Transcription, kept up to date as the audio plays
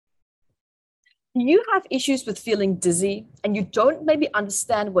You have issues with feeling dizzy and you don't maybe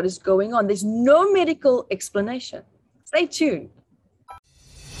understand what is going on. There's no medical explanation. Stay tuned.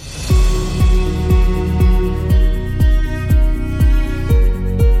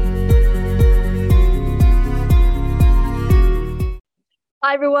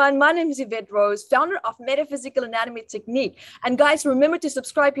 Hi everyone, my name is Yvette Rose, founder of Metaphysical Anatomy Technique. And guys, remember to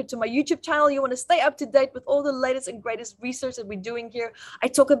subscribe here to my YouTube channel. You want to stay up to date with all the latest and greatest research that we're doing here. I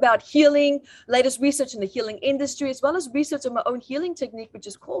talk about healing, latest research in the healing industry, as well as research on my own healing technique, which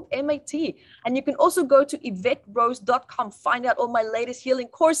is called MAT. And you can also go to YvetteRose.com, find out all my latest healing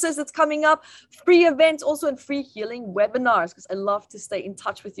courses that's coming up, free events, also and free healing webinars, because I love to stay in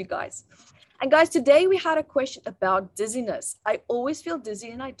touch with you guys. And guys, today we had a question about dizziness. I always feel dizzy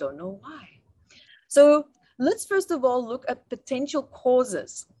and I don't know why. So let's first of all look at potential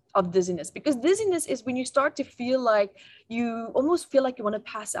causes of dizziness, because dizziness is when you start to feel like you almost feel like you want to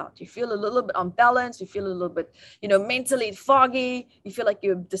pass out. You feel a little bit unbalanced. You feel a little bit, mentally foggy. You feel like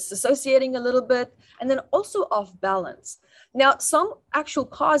you're disassociating a little bit, and then also off balance. Now, some actual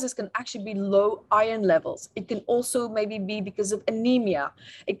causes can actually be low iron levels. It can also maybe be because of anemia.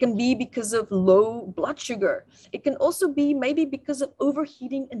 It can be because of low blood sugar. It can also be maybe because of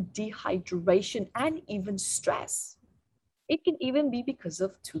overheating and dehydration and even stress. It can even be because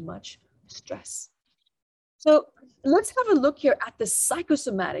of too much stress. So let's have a look here at the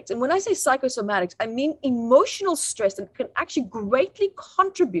psychosomatics. And when I say psychosomatics, I mean emotional stress that can actually greatly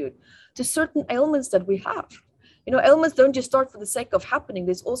contribute to certain ailments that we have. Ailments don't just start for the sake of happening.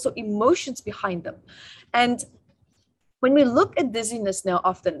 There's also emotions behind them. And when we look at dizziness now,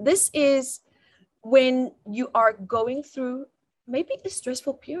 often, this is when you are going through maybe a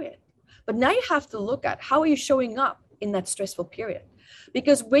stressful period. But now you have to look at how are you showing up in that stressful period.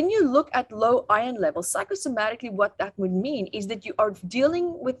 Because when you look at low iron levels, psychosomatically, what that would mean is that you are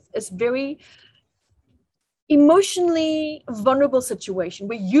dealing with this very emotionally vulnerable situation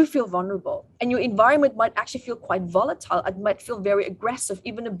where you feel vulnerable and your environment might actually feel quite volatile. It might feel very aggressive,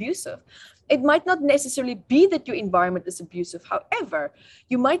 even abusive. It might not necessarily be that your environment is abusive. However,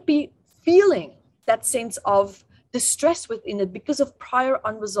 you might be feeling that sense of distress within it because of prior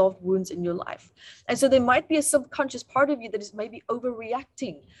unresolved wounds in your life. And so there might be a subconscious part of you that is maybe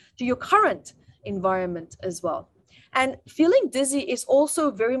overreacting to your current environment as well. And feeling dizzy is also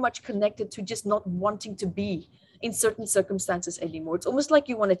very much connected to just not wanting to be in certain circumstances anymore. It's almost like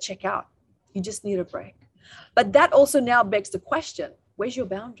you want to check out. You just need a break. But that also now begs the question, where's your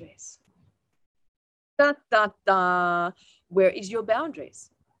boundaries? Da, da, da. Where is your boundaries?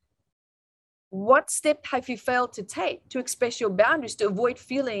 What step have you failed to take to express your boundaries to avoid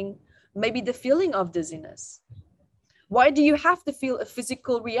feeling maybe the feeling of dizziness? Why do you have to feel a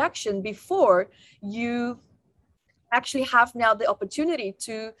physical reaction before you actually have now the opportunity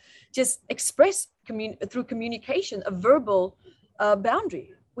to just express through communication a verbal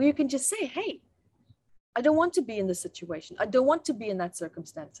boundary where you can just say, hey, I don't want to be in this situation. I don't want to be in that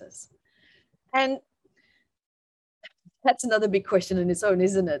circumstances. And that's another big question in its own,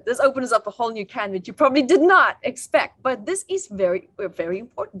 isn't it? This opens up a whole new can that you probably did not expect, but this is very, very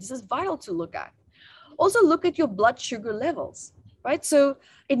important. This is vital to look at. Also look at your blood sugar levels. Right? So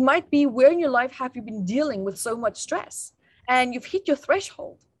it might be, where in your life have you been dealing with so much stress and you've hit your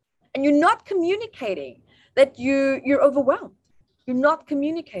threshold and you're not communicating that you're overwhelmed. You're not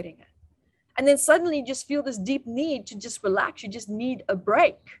communicating it. And then suddenly you just feel this deep need to just relax. You just need a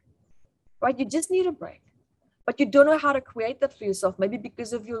break, right? You just need a break, but you don't know how to create that for yourself. Maybe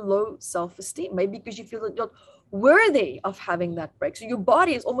because of your low self-esteem, maybe because you feel that you're not worthy of having that break. So your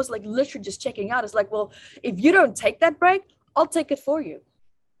body is almost like literally just checking out. It's like, well, if you don't take that break, I'll take it for you.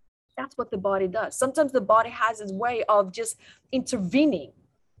 That's what the body does. Sometimes the body has its way of just intervening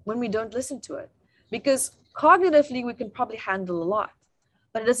when we don't listen to it, because cognitively we can probably handle a lot,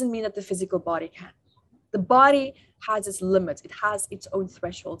 but it doesn't mean that the physical body can. The body has its limits. It has its own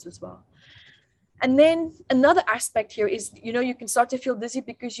thresholds as well. And then another aspect here is, you can start to feel dizzy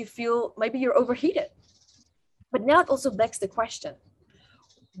because you feel maybe you're overheated. But now it also begs the question,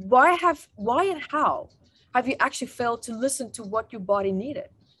 why and how have you actually failed to listen to what your body needed?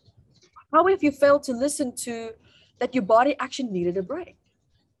 How have you failed to listen to that your body actually needed a break?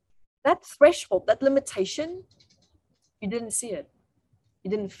 That threshold, that limitation, you didn't see it. You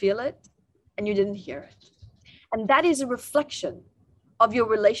didn't feel it, and you didn't hear it. And that is a reflection of your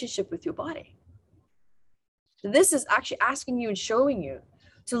relationship with your body. This is actually asking you and showing you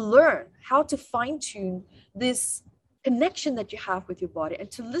to learn how to fine-tune this connection that you have with your body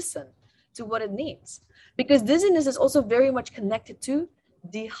and to listen to what it needs. Because dizziness is also very much connected to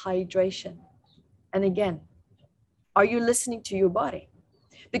dehydration. And again, are you listening to your body?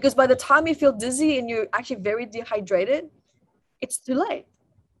 Because by the time you feel dizzy and you're actually very dehydrated, it's too late.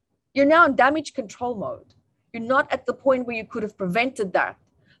 You're now in damage control mode. You're not at the point where you could have prevented that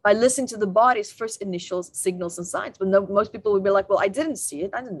by listening to the body's first initial signals and signs. But no, most people would be like, well, I didn't see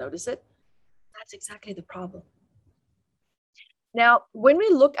it. I didn't notice it. That's exactly the problem. Now, when we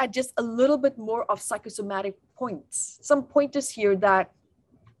look at just a little bit more of psychosomatic points, some pointers here that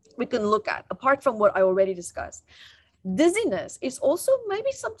we can look at, apart from what I already discussed. Dizziness is also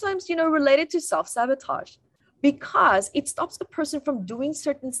maybe sometimes, related to self-sabotage, because it stops the person from doing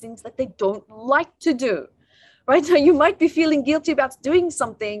certain things that they don't like to do. Right? So you might be feeling guilty about doing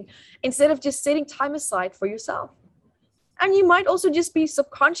something instead of just setting time aside for yourself. And you might also just be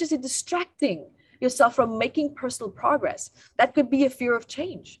subconsciously distracting yourself from making personal progress. That could be a fear of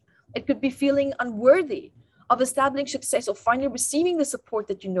change. It could be feeling unworthy of establishing success or finally receiving the support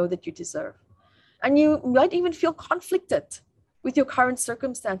that you know that you deserve. And you might even feel conflicted with your current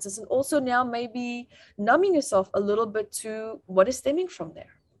circumstances, and also now maybe numbing yourself a little bit to what is stemming from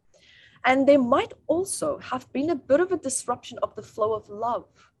there. And there might also have been a bit of a disruption of the flow of love,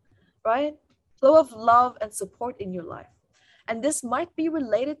 right? Flow of love and support in your life. And this might be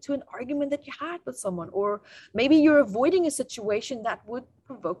related to an argument that you had with someone, or maybe you're avoiding a situation that would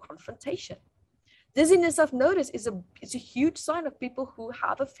provoke confrontation. Dizziness, I've noticed, is a huge sign of people who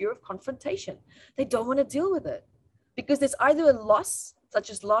have a fear of confrontation. They don't want to deal with it because there's either a loss, such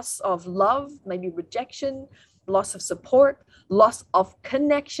as loss of love, maybe rejection, loss of support, loss of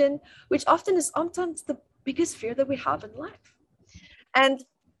connection, which often is sometimes the biggest fear that we have in life. And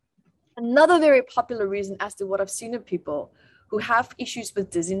another very popular reason as to what I've seen in people who have issues with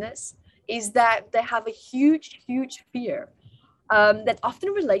dizziness is that they have a huge, huge fear that often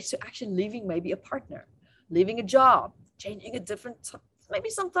relates to actually leaving maybe a partner, leaving a job, changing a different,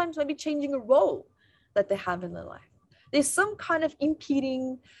 maybe changing a role that they have in their life. There's some kind of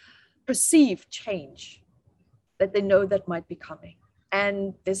impeding perceived change that they know that might be coming.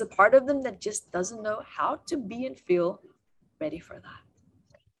 And there's a part of them that just doesn't know how to be and feel ready for that.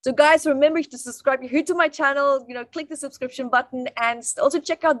 So guys, remember to subscribe here to my channel, click the subscription button, and also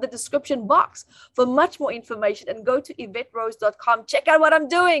check out the description box for much more information, and go to YvetteRose.com. Check out what I'm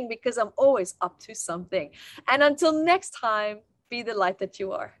doing, because I'm always up to something. And until next time, be the light that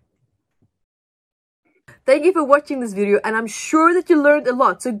you are. Thank you for watching this video, and I'm sure that you learned a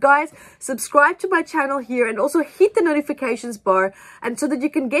lot. So guys, subscribe to my channel here and also hit the notifications bar, and so that you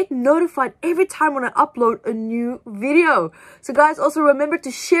can get notified every time when I upload a new video. So guys, also remember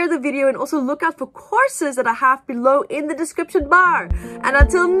to share the video, and also look out for courses that I have below in the description bar. And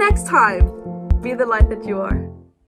until next time, be the light that you are.